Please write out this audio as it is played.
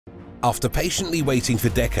After patiently waiting for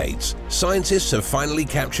decades, scientists have finally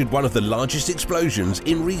captured one of the largest explosions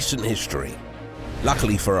in recent history.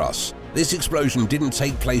 Luckily for us, this explosion didn't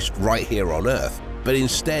take place right here on Earth, but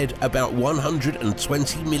instead about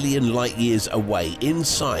 120 million light-years away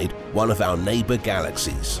inside one of our neighbor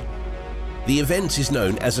galaxies. The event is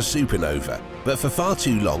known as a supernova, but for far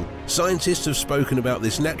too long, scientists have spoken about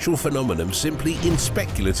this natural phenomenon simply in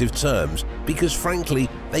speculative terms because frankly,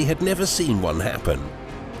 they had never seen one happen.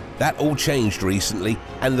 That all changed recently,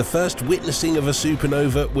 and the first witnessing of a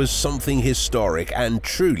supernova was something historic and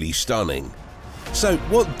truly stunning. So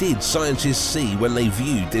what did scientists see when they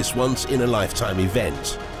viewed this once-in-a-lifetime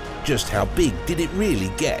event? Just how big did it really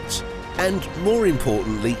get? And more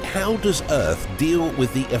importantly, how does Earth deal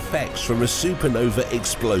with the effects from a supernova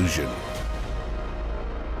explosion?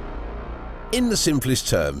 In the simplest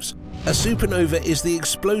terms, a supernova is the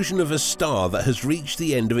explosion of a star that has reached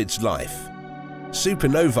the end of its life.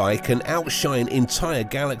 Supernovae can outshine entire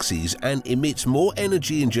galaxies and emit more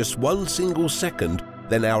energy in just one single second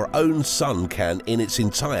than our own Sun can in its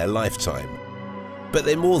entire lifetime. But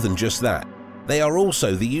they're more than just that. They are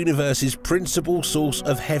also the universe's principal source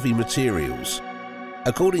of heavy materials.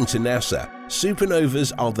 According to NASA,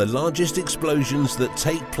 supernovas are the largest explosions that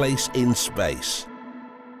take place in space.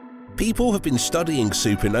 People have been studying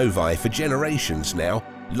supernovae for generations now,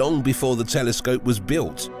 long before the telescope was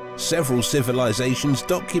built. Several civilizations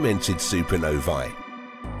documented supernovae.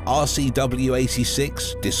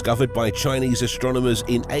 RCW86, discovered by Chinese astronomers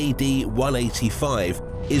in AD 185,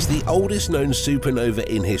 is the oldest known supernova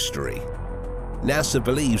in history. NASA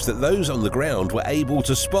believes that those on the ground were able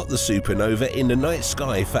to spot the supernova in the night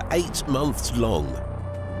sky for 8 months long.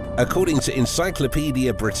 According to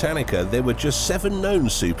Encyclopedia Britannica, there were just 7 known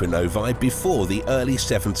supernovae before the early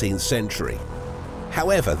 17th century.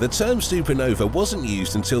 However, the term supernova wasn't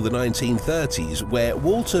used until the 1930s, where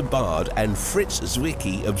Walter Baade and Fritz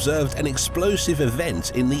Zwicky observed an explosive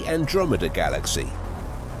event in the Andromeda galaxy.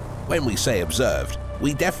 When we say observed,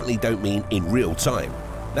 we definitely don't mean in real time.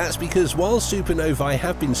 That's because while supernovae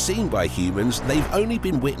have been seen by humans, they've only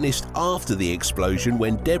been witnessed after the explosion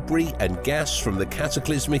when debris and gas from the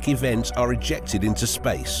cataclysmic event are ejected into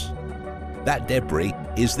space. That debris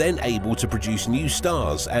is then able to produce new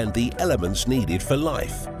stars and the elements needed for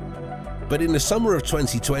life. But in the summer of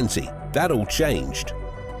 2020, that all changed.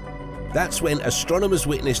 That's when astronomers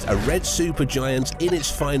witnessed a red supergiant in its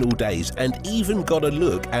final days and even got a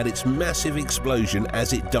look at its massive explosion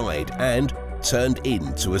as it died and turned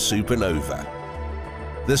into a supernova.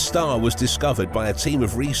 The star was discovered by a team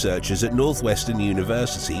of researchers at Northwestern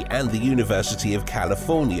University and the University of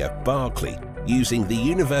California, Berkeley, using the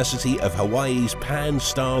University of Hawaii's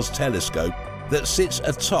Pan-STARRS telescope that sits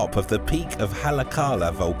atop of the peak of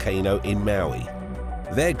Haleakala volcano in Maui.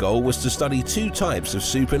 Their goal was to study 2 types of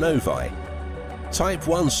supernovae. Type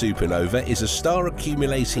 1 supernova is a star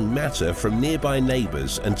accumulating matter from nearby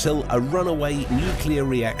neighbors until a runaway nuclear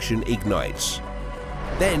reaction ignites.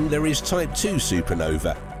 Then there is Type 2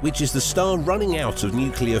 supernova, which is the star running out of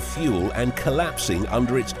nuclear fuel and collapsing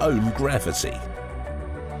under its own gravity.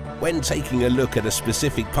 When taking a look at a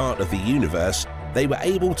specific part of the universe, they were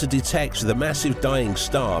able to detect the massive dying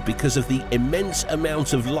star because of the immense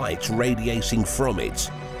amount of light radiating from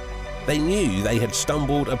it. They knew they had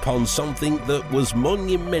stumbled upon something that was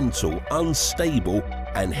monumental, unstable,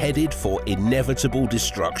 and headed for inevitable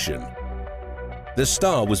destruction. The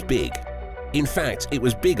star was big. In fact, it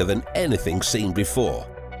was bigger than anything seen before.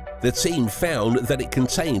 The team found that it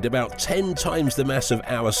contained about 10 times the mass of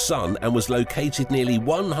our Sun and was located nearly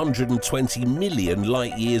 120 million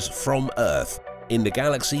light-years from Earth in the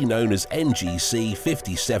galaxy known as NGC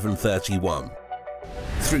 5731.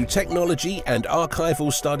 Through technology and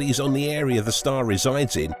archival studies on the area the star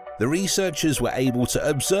resides in, the researchers were able to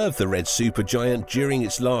observe the red supergiant during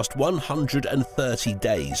its last 130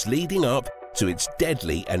 days leading up to its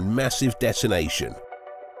deadly and massive detonation.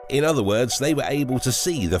 In other words, they were able to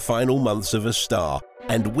see the final months of a star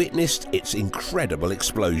and witnessed its incredible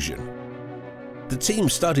explosion. The team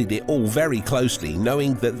studied it all very closely,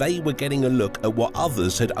 knowing that they were getting a look at what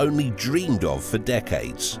others had only dreamed of for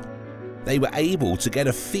decades. They were able to get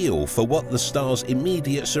a feel for what the star's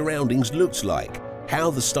immediate surroundings looked like,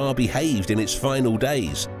 how the star behaved in its final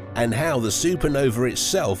days, and how the supernova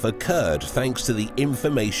itself occurred thanks to the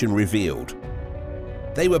information revealed.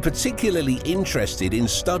 They were particularly interested in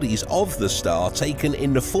studies of the star taken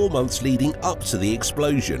in the 4 months leading up to the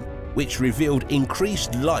explosion, which revealed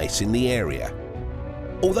increased light in the area.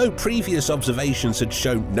 Although previous observations had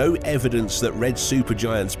shown no evidence that red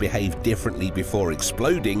supergiants behaved differently before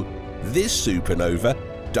exploding, this supernova,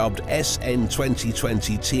 dubbed SN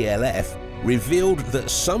 2020 TLF, revealed that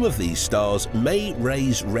some of these stars may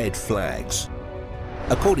raise red flags.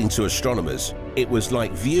 According to astronomers, it was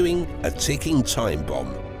like viewing a ticking time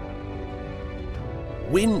bomb.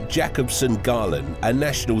 Wynne Jacobson-Garland, a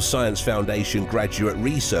National Science Foundation graduate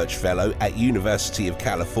research fellow at University of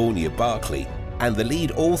California, Berkeley, and the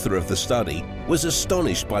lead author of the study, was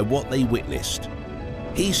astonished by what they witnessed.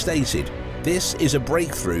 He stated, "This is a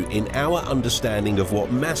breakthrough in our understanding of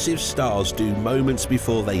what massive stars do moments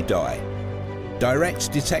before they die.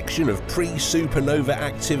 Direct detection of pre-supernova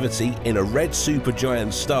activity in a red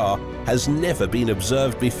supergiant star has never been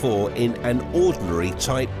observed before in an ordinary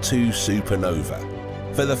Type II supernova.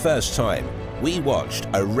 For the first time, we watched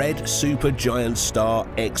a red supergiant star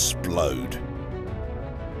explode."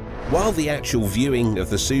 While the actual viewing of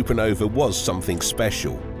the supernova was something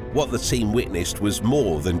special, what the team witnessed was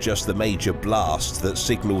more than just the major blast that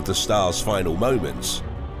signaled the star's final moments.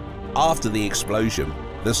 After the explosion,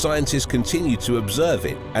 the scientists continued to observe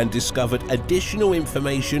it and discovered additional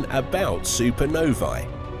information about supernovae.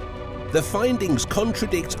 The findings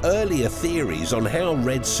contradict earlier theories on how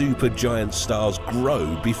red supergiant stars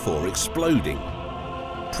grow before exploding.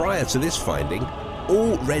 Prior to this finding,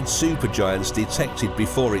 all red supergiants detected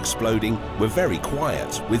before exploding were very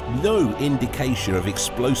quiet, with no indication of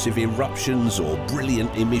explosive eruptions or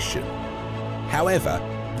brilliant emission. However,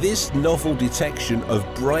 this novel detection of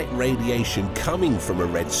bright radiation coming from a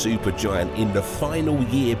red supergiant in the final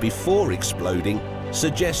year before exploding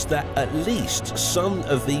suggests that at least some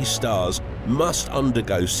of these stars must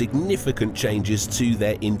undergo significant changes to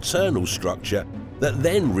their internal structure that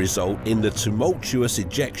then result in the tumultuous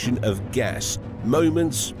ejection of gas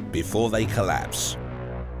moments before they collapse.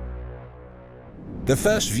 The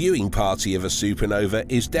first viewing party of a supernova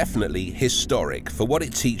is definitely historic for what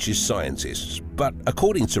it teaches scientists, but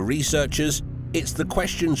according to researchers, it's the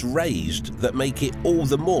questions raised that make it all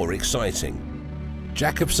the more exciting.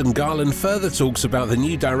 Jacobson-Garland further talks about the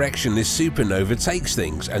new direction this supernova takes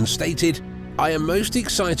things and stated, "I am most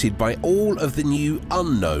excited by all of the new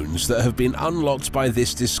unknowns that have been unlocked by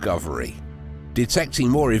this discovery. Detecting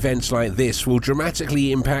more events like this will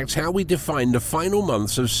dramatically impact how we define the final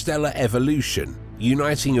months of stellar evolution,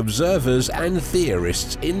 uniting observers and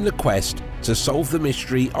theorists in the quest to solve the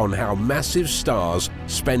mystery on how massive stars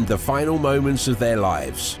spend the final moments of their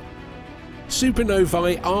lives."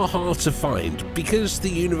 Supernovae are hard to find because the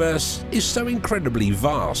universe is so incredibly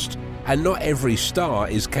vast, and not every star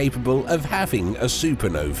is capable of having a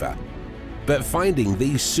supernova. But finding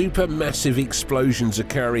these supermassive explosions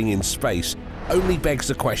occurring in space only begs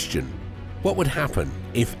the question, what would happen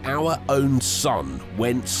if our own sun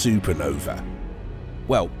went supernova?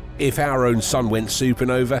 Well, if our own sun went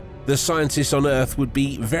supernova, the scientists on Earth would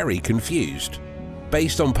be very confused.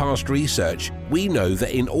 Based on past research, we know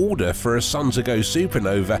that in order for a sun to go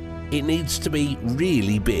supernova, it needs to be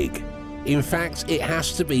really big. In fact, it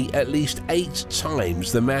has to be at least 8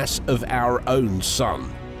 times the mass of our own sun.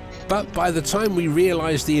 But by the time we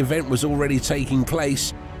realized the event was already taking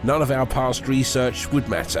place, none of our past research would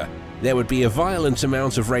matter. There would be a violent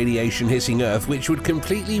amount of radiation hitting Earth which would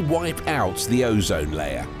completely wipe out the ozone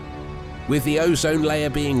layer. With the ozone layer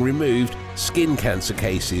being removed, skin cancer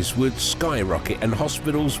cases would skyrocket and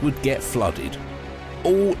hospitals would get flooded.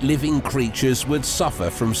 All living creatures would suffer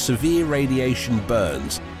from severe radiation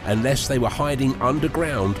burns unless they were hiding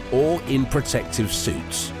underground or in protective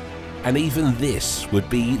suits. And even this would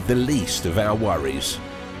be the least of our worries.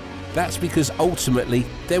 That's because ultimately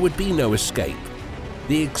there would be no escape.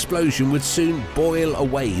 The explosion would soon boil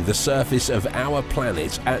away the surface of our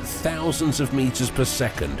planet at thousands of meters per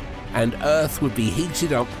second, and Earth would be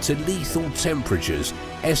heated up to lethal temperatures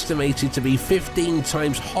estimated to be 15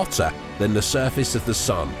 times hotter than the surface of the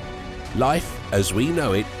Sun. Life, as we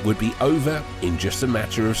know it, would be over in just a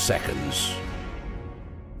matter of seconds.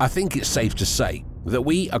 I think it's safe to say that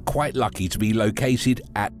we are quite lucky to be located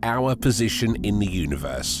at our position in the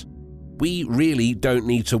universe. We really don't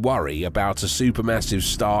need to worry about a supermassive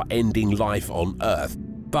star ending life on Earth,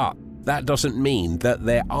 but that doesn't mean that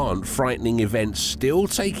there aren't frightening events still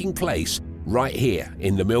taking place right here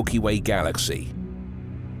in the Milky Way galaxy.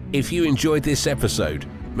 If you enjoyed this episode,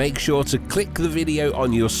 make sure to click the video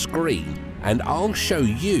on your screen and I'll show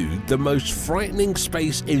you the most frightening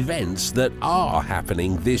space events that are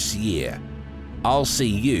happening this year. I'll see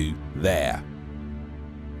you there.